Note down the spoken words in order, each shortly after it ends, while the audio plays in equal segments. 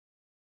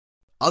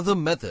Other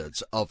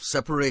methods of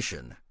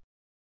separation.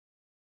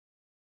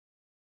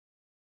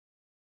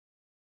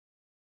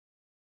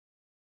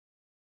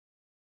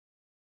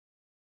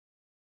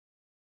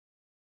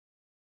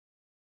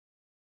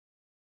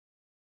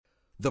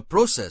 The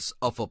process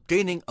of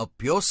obtaining a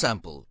pure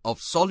sample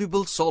of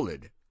soluble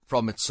solid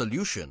from its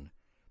solution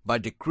by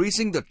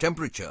decreasing the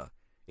temperature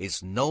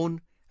is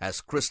known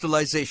as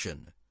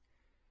crystallization.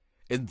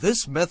 In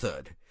this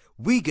method,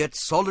 we get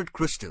solid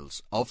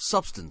crystals of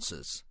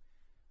substances.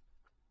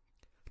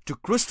 To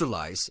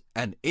crystallize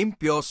an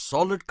impure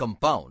solid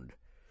compound,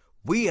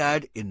 we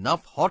add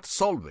enough hot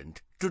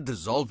solvent to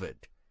dissolve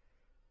it.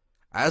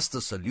 As the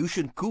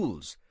solution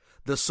cools,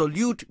 the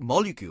solute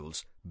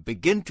molecules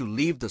begin to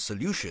leave the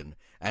solution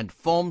and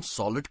form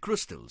solid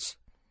crystals.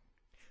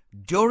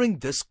 During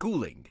this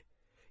cooling,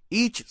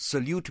 each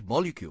solute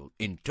molecule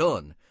in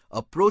turn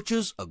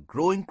approaches a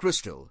growing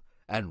crystal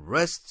and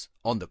rests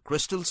on the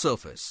crystal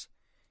surface.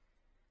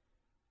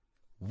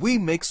 We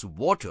mix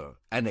water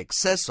and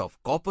excess of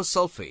copper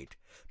sulfate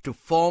to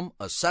form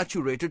a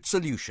saturated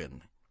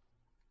solution.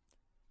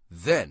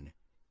 Then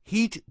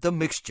heat the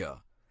mixture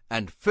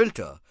and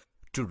filter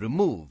to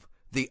remove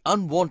the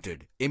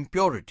unwanted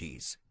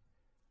impurities.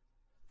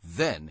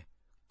 Then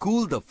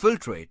cool the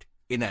filtrate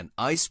in an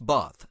ice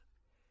bath.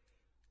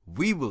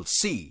 We will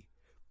see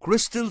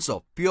crystals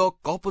of pure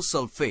copper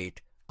sulfate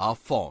are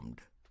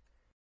formed.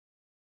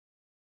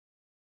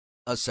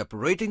 A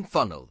separating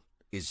funnel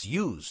is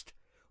used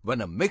when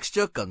a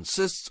mixture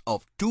consists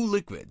of two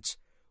liquids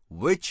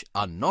which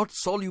are not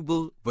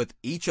soluble with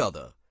each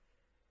other.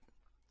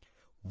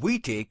 We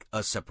take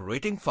a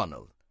separating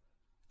funnel,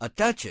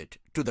 attach it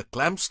to the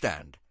clamp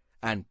stand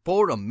and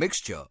pour a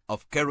mixture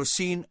of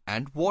kerosene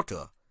and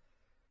water.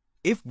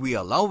 If we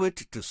allow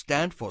it to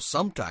stand for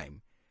some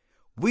time,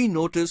 we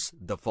notice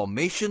the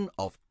formation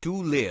of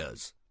two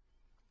layers.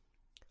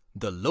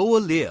 The lower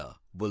layer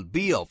will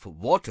be of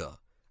water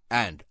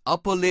and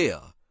upper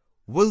layer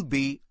will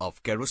be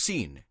of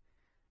kerosene.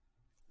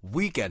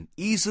 We can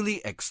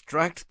easily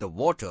extract the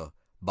water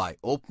by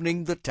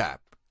opening the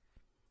tap.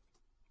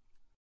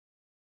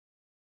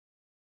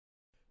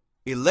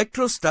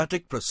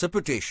 Electrostatic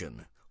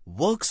precipitation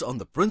works on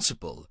the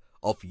principle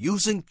of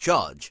using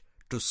charge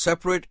to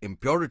separate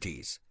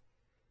impurities.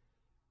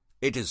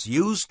 It is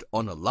used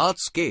on a large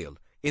scale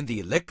in the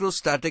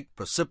electrostatic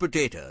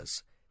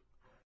precipitators.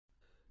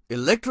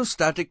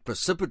 Electrostatic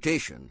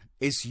precipitation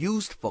is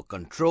used for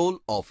control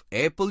of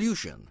air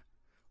pollution,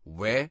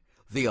 where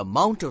the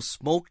amount of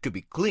smoke to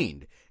be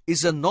cleaned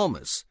is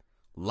enormous,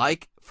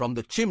 like from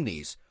the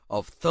chimneys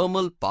of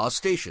thermal power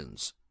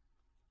stations.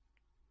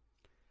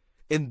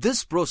 In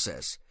this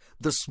process,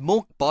 the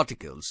smoke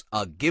particles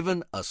are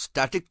given a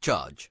static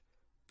charge,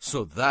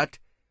 so that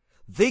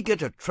they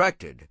get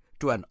attracted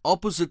to an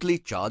oppositely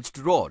charged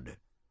rod.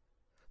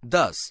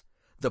 Thus,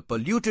 the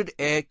polluted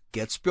air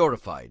gets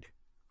purified.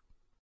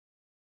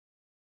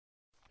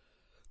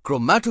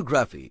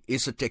 Chromatography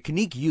is a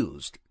technique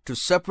used to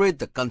separate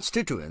the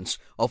constituents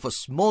of a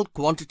small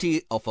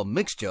quantity of a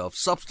mixture of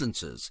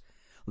substances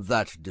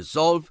that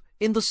dissolve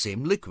in the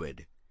same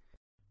liquid.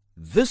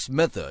 This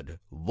method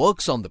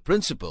works on the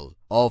principle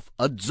of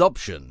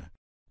adsorption.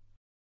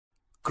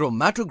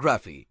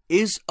 Chromatography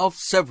is of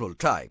several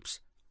types,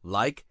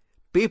 like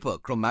paper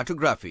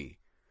chromatography,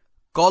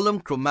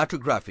 column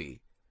chromatography,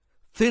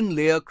 thin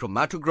layer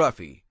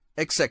chromatography,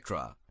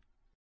 etc.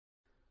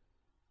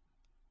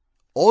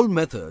 All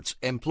methods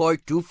employ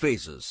two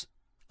phases,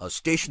 a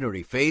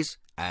stationary phase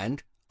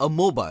and a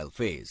mobile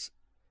phase.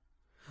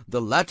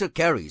 The latter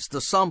carries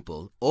the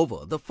sample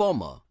over the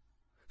former.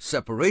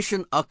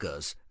 Separation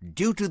occurs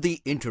due to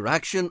the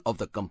interaction of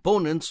the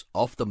components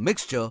of the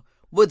mixture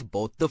with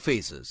both the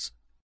phases.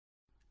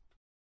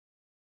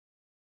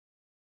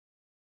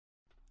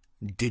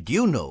 Did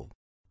you know?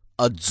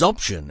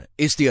 Adsorption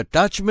is the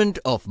attachment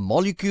of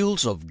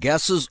molecules of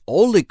gases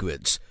or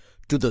liquids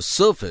to the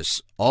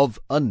surface of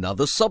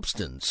another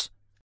substance.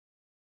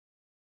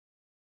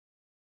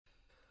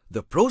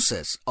 The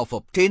process of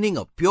obtaining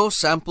a pure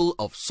sample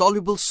of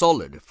soluble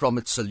solid from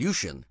its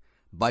solution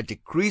by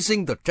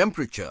decreasing the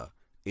temperature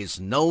is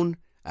known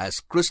as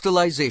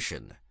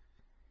crystallization.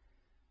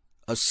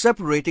 A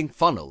separating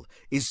funnel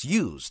is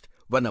used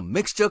when a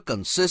mixture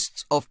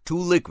consists of two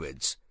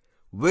liquids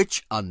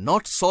which are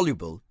not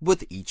soluble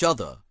with each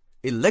other.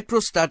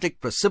 Electrostatic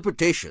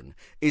precipitation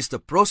is the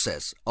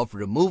process of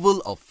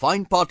removal of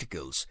fine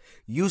particles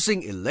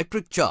using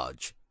electric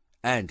charge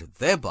and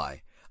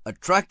thereby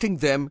attracting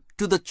them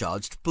to the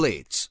charged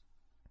plates.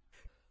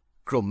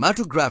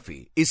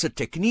 Chromatography is a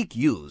technique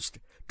used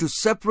to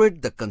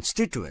separate the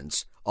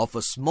constituents of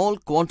a small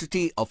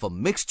quantity of a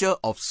mixture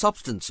of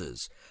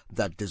substances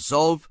that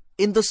dissolve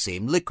in the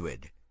same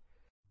liquid.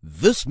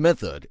 This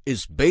method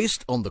is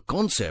based on the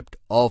concept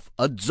of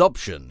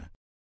adsorption.